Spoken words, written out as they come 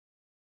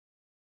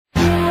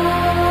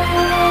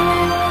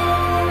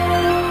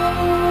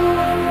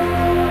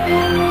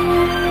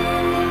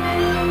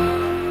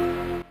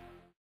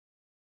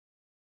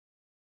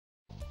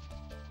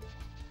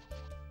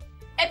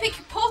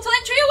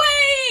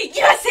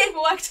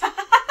worked.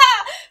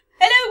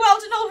 Hello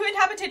world and all who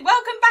inhabited,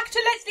 welcome back to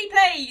Let's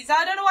Plays.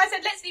 I don't know why I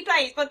said Let's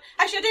Plays, but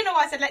actually I do know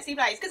why I said Let's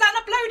Plays, because I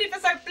haven't uploaded for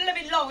so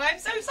blooming long. I'm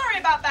so sorry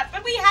about that,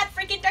 but we had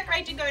freaking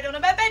decorating going on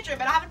in my bedroom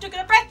and I haven't taken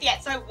a breath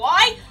yet, so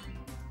why?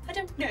 I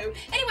don't know.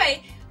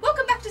 Anyway,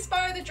 welcome back to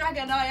Spyro the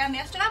Dragon. I am the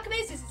Astral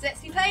Alchemist, this is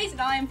Let's Plays, and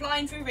I am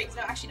flying through rings.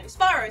 No, actually no,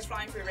 Spyro is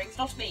flying through rings,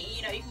 not me.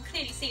 You know, you can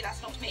clearly see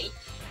that's not me.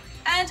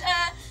 And,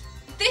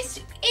 this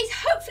is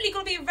hopefully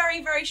going to be a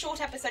very, very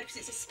short episode because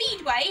it's a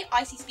Speedway,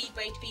 icy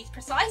Speedway to be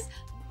precise,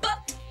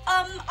 but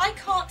I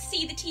can't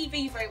see the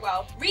TV very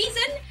well.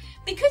 Reason?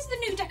 Because of the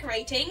new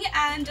decorating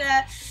and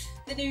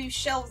the new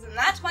shelves and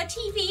that, my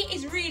TV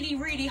is really,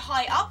 really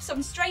high up, so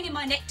I'm straining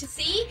my neck to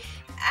see,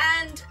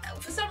 and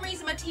for some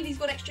reason my TV's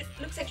got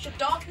looks extra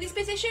dark in this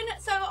position,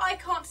 so I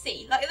can't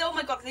see. Like, oh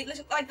my god, it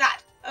looks like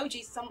that. Oh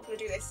Jesus, I'm not going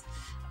to do this.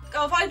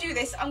 Oh, if I do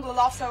this, I'm going to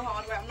laugh so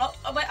hard where I'm not.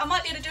 Oh, wait, I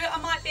might be able to do it,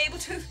 I might be able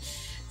to.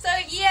 So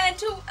yeah,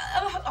 until,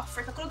 oh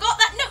frick, I could have got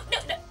that.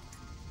 No.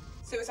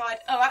 Suicide.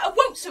 Oh, I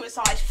won't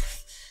suicide.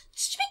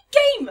 Stupid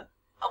game.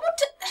 I want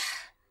to,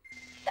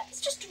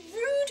 that's just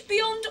rude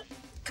beyond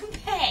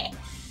compare.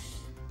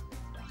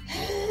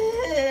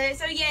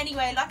 So yeah,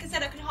 anyway, like I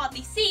said, I can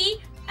hardly see,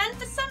 and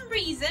for some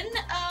reason,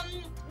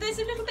 there's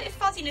a little bit of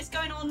fuzziness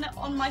going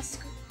on my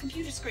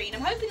computer screen. I'm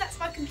hoping that's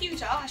my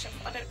computer.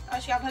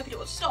 Actually, I'm hoping it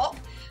will stop.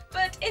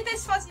 But if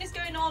there's fuzziness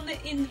going on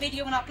in the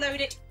video when I upload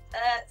it,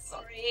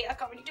 sorry, I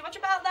can't really do much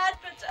about that,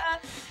 but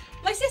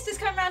my sister's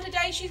coming around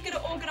today, she's good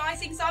at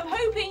organising, so I'm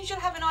hoping she'll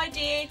have an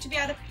idea to be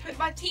able to put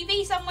my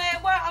TV somewhere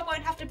where I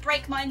won't have to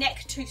break my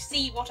neck to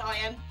see what I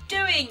am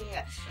doing.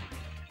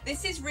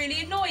 This is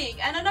really annoying,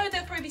 and I know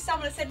there'll probably be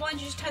someone that said, why don't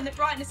you just turn the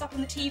brightness up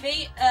on the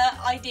TV?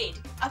 I did.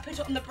 I put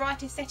it on the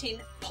brightest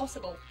setting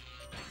possible.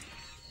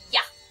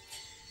 Yeah.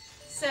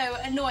 So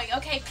annoying.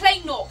 Okay,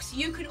 Plane Norks,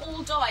 you can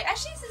all die.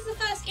 Actually, this is the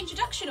first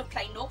introduction of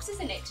Plane Norks,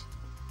 isn't it?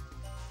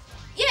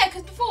 Yeah,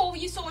 because before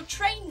you saw a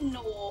train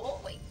or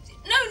wait,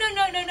 no.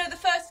 The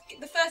first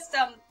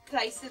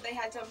place that they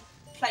had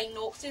Plane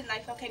Norks, didn't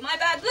they? Okay, my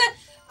bad.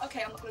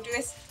 Okay, I'm not gonna do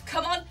this.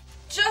 Come on,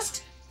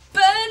 just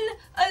burn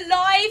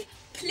alive,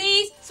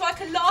 please, so I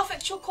can laugh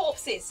at your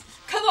corpses.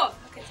 Come on.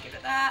 Okay, let's give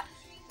it that.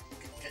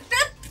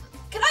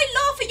 Can I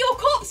laugh at your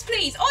corpse,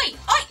 please? Oi!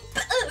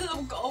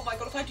 Oh my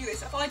god, if I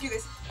do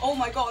this, oh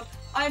my god,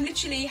 I am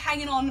literally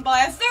hanging on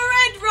by a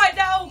thread right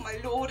now. Oh my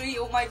lordy,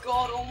 oh my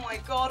god, oh my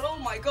god, oh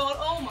my god,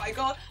 oh my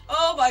god,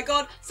 oh my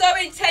god. So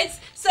intense,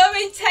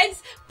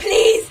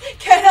 please,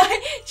 can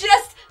I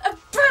just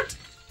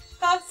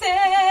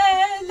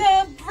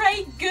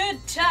celebrate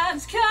good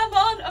times, come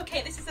on.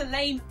 Okay, this is a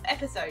lame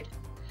episode.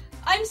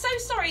 I'm so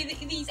sorry that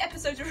these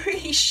episodes are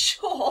really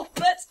short,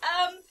 but,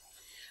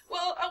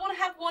 well, I want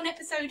to have one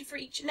episode for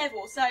each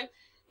level, so,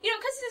 you know,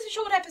 because this is a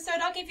short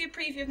episode, I'll give you a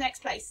preview of the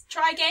next place.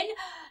 Try again.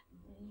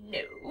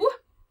 No.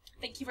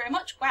 Thank you very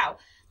much. Wow.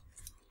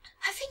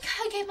 I think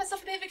I gave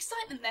myself a bit of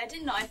excitement there,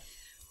 didn't I?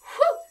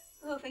 Whew.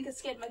 Oh, I think I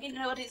scared my guinea.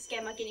 No, I didn't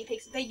scare my guinea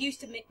pigs. They're used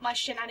to my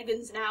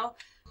shenanigans now.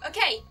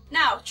 Okay,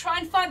 now, try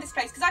and find this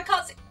place, because I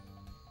can't see.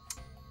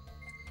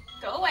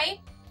 Go away.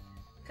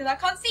 Because I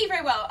can't see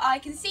very well. I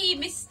can see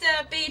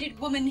Mr. Bearded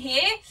Woman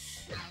here.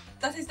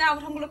 That is now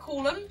what I'm going to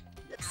call him.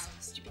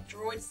 Stupid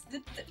droids.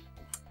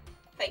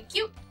 Thank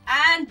you.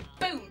 And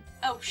boom.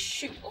 Oh,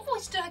 shoot. What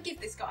voice did I give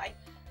this guy?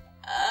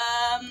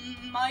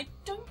 I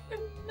don't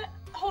remember.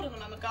 Hold on a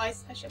moment,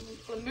 guys. Actually, I'm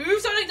going to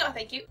move so I don't.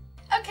 Thank you.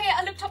 Okay,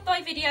 I looked up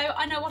my video.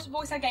 I know what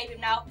voice I gave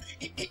him now.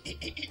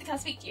 Can I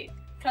speak to you?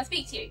 Can I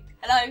speak to you?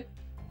 Hello?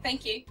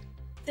 Thank you.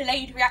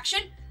 Delayed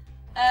reaction.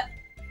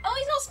 Oh,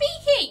 he's not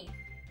speaking.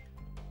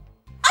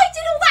 I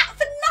did all that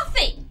for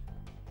nothing.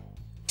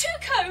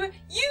 Tuco,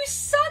 you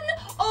son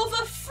of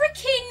a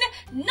freaking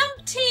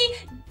numpty,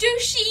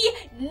 douchey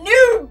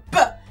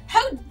noob.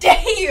 How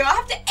dare you? I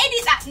have to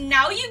edit that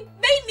now. You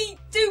made me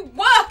do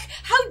work.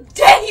 How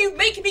dare you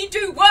make me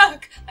do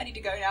work? I need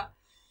to go now.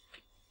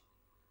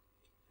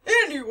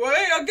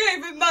 Anyway, I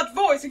gave him that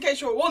voice in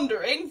case you're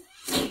wondering.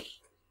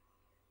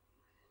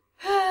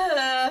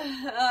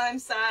 I'm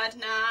sad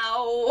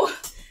now.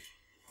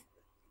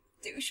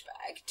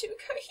 Douchebag,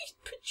 Tuco, he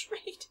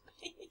betrayed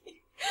me.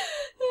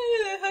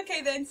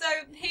 Okay then, so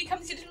here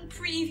comes your little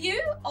preview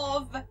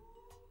of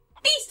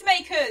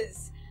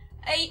Beastmakers,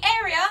 an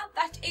area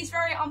that is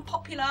very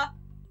unpopular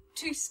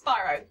to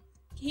Spyro.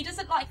 He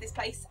doesn't like this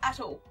place at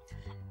all.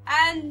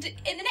 And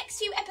in the next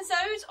few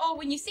episodes, or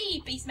when you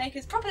see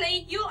Beastmakers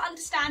properly, you'll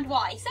understand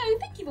why. So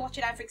thank you for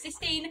watching and for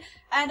existing,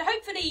 and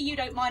hopefully you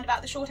don't mind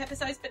about the short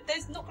episodes, but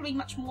there's not going to be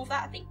much more of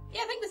that. I think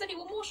there's only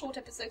one more short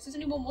episode, so there's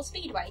only one more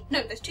Speedway.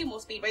 No, there's two more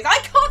Speedways. I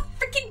can't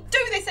freaking do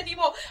this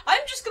anymore.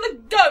 I'm just going to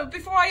go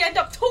before I end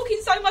up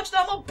talking so much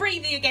that I'm not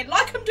breathing again,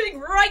 like I'm doing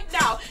right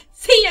now.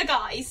 See ya,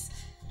 guys.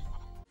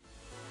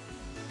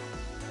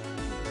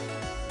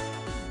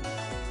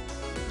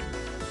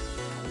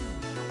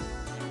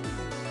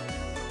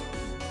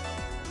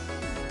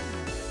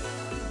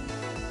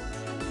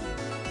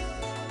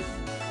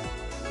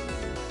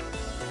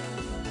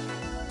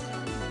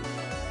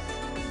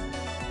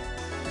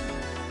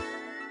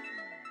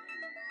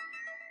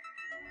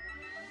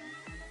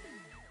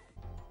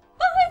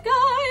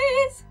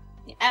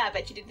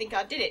 bet you didn't think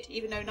I did it,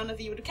 even though none of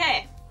you would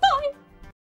care. Bye!